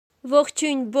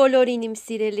Ողջույն բոլորին իմ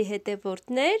սիրելի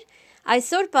հետևորդներ,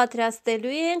 այսօր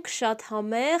պատրաստելու ենք շատ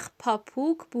համեղ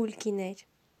փափուկ բուլկիներ։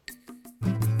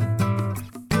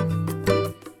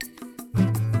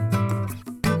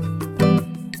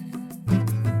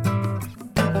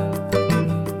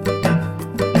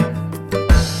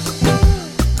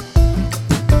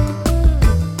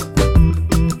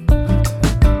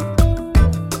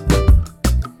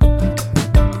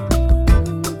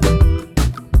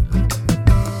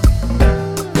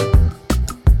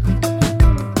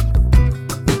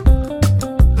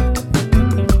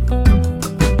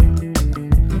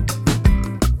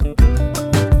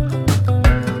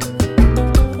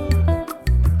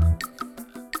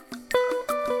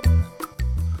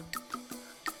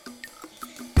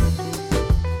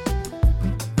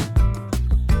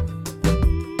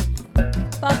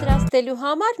 Պատրաստելու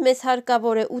համար մեզ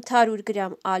հարկավոր է 800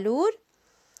 գրամ ալուր,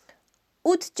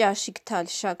 8 ճաշիկ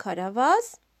թալ շաքարավազ,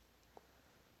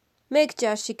 1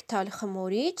 ճաշիկ թալ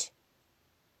խմորիչ,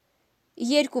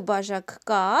 2 բաժակ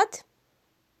կաթ,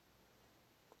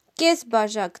 կես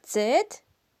բաժակ ձեթ,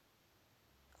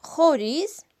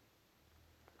 խորիզ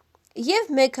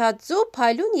և 1 հատ ձու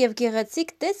փայլուն և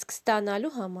գեղեցիկ տեսք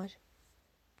ստանալու համար։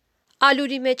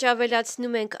 Ալուրի մեջ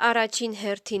ավելացնում ենք առաջին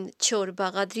հերթին չոր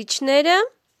բաղադրիչները,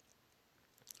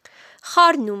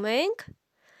 խառնում ենք,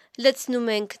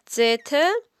 լցնում ենք ձեթը,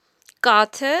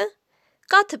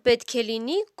 կաթը պետք է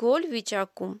լինի գոլ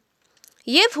վիճակում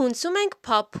և հունցում ենք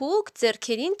փափուկ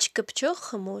ձեռքերին չկպչող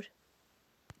խմոր։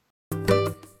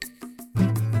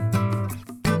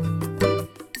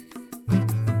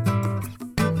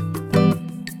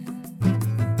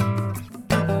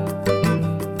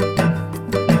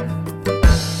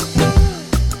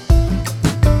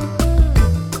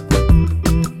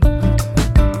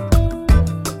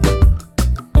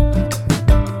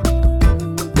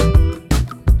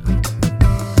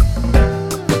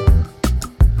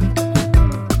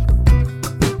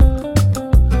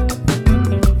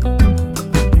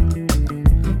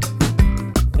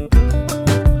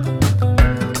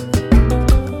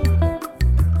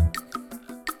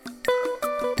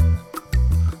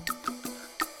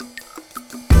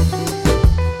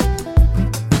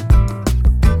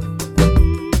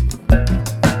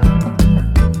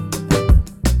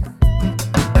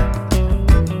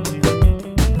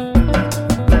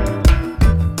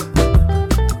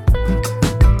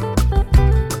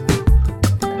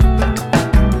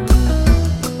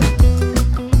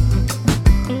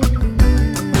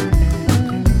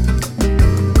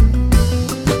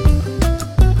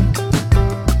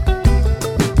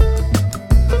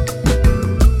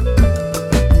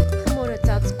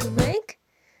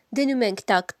 Դնում ենք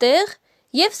տաք տեղ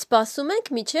և սպասում ենք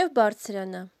մինչև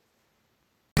բարձրանա։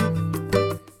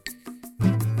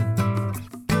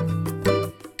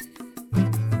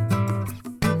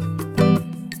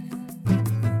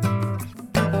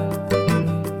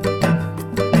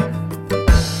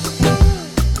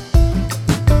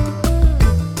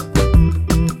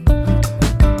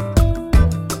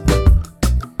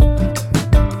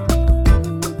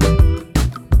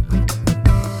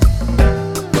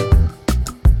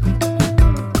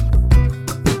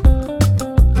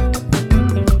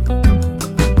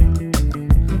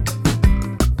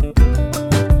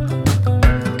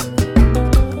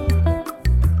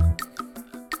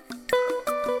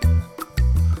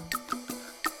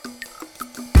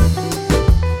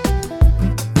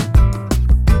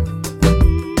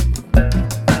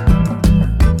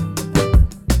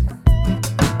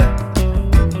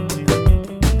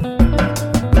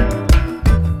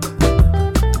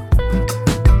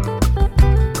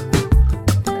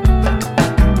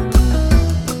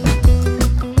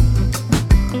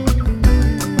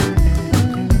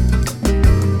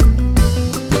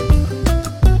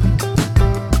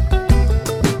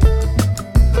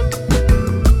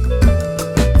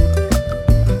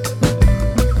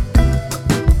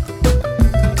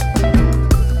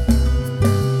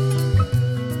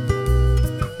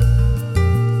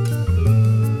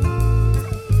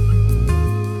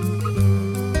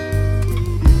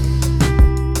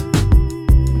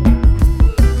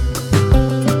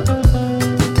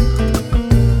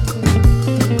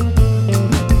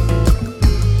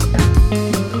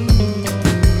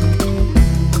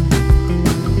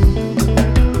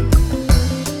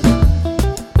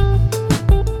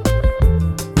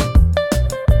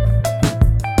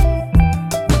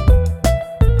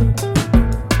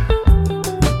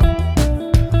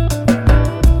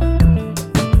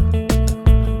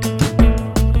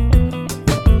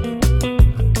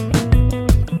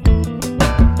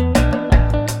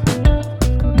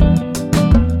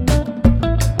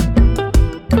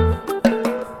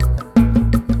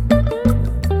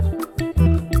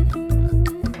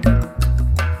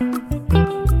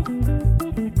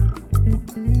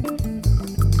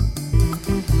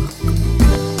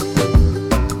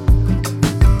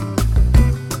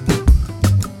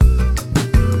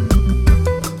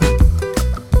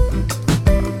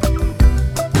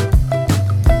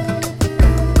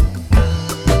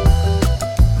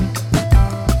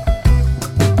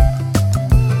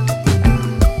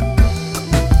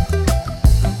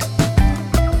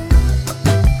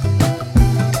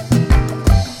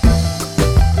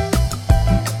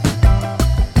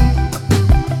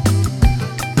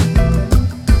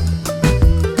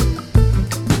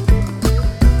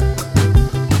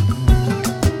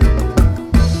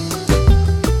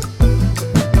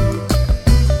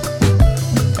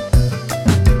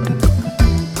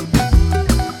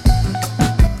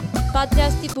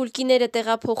 բուլկիները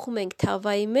տեղափոխում ենք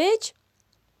թավայի մեջ,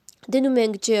 դնում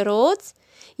ենք ջեռոց,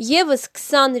 ևս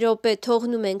 20 րոպե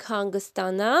թողնում ենք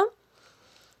հանգստանա,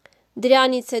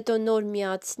 դրանից հետո նոր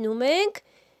միացնում ենք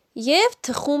և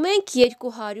թխում ենք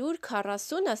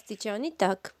 240 աստիճանի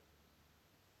տակ։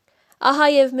 Ահա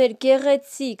և մեր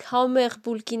գեղեցիկ համեղ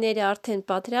բուլկիները արդեն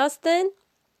պատրաստ են։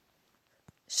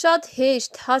 Շատ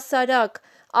հեշտ, հասարակ,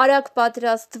 արագ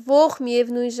պատրաստվող,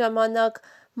 միևնույն ժամանակ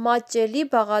մատչելի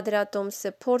բաղադրատոմս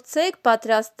է։ Փորձեք,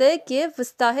 պատրաստեք և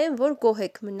վստահ եմ, որ գոհ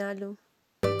եք մնալու։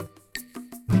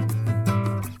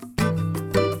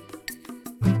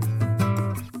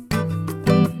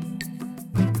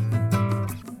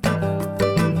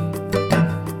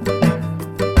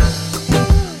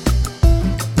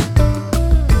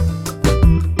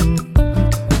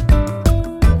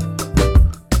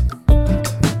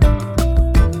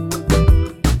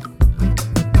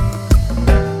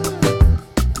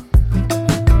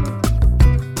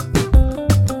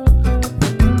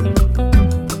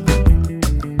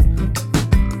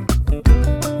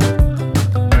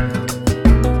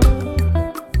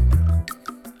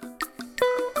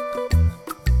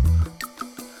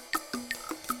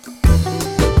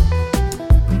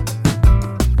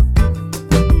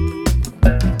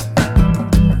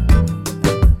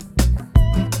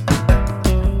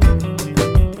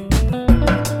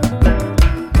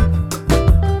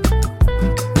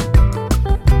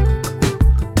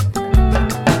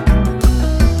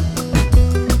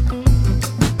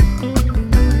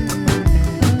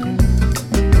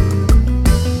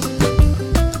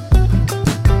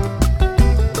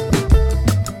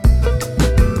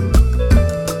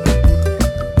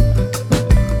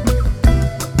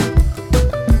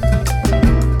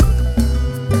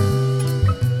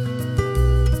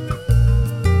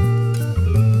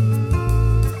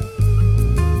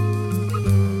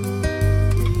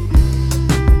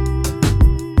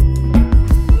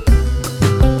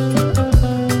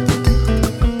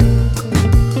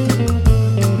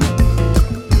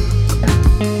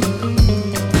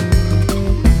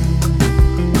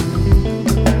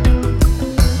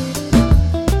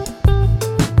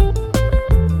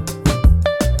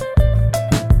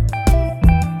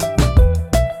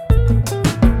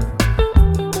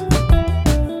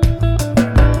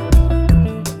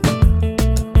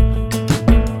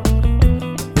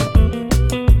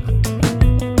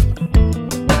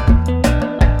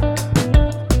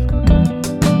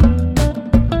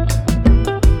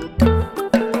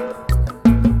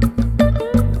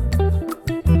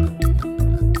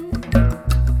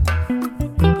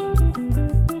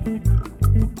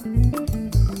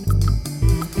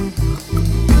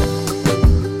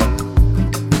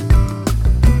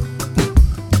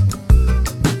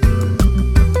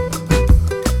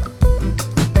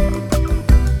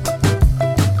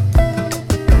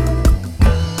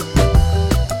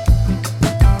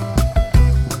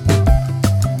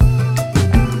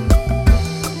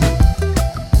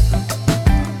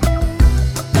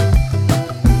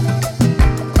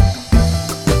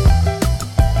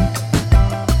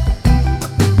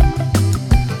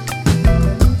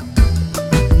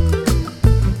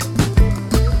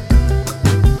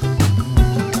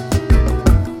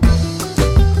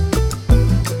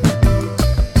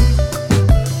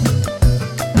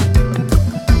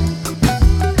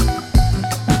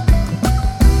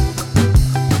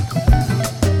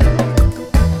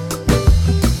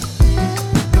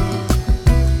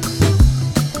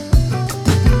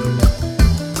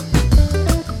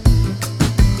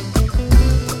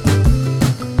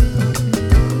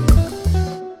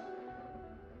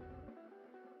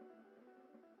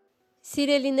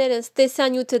 Սիրելիներս,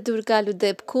 տեսանյութը դուր գալու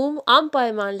դեպքում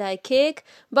անպայման լայքեք,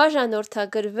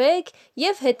 բաժանորդագրվեք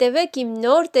և հետևեք իմ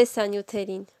նոր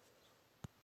տեսանյութերին։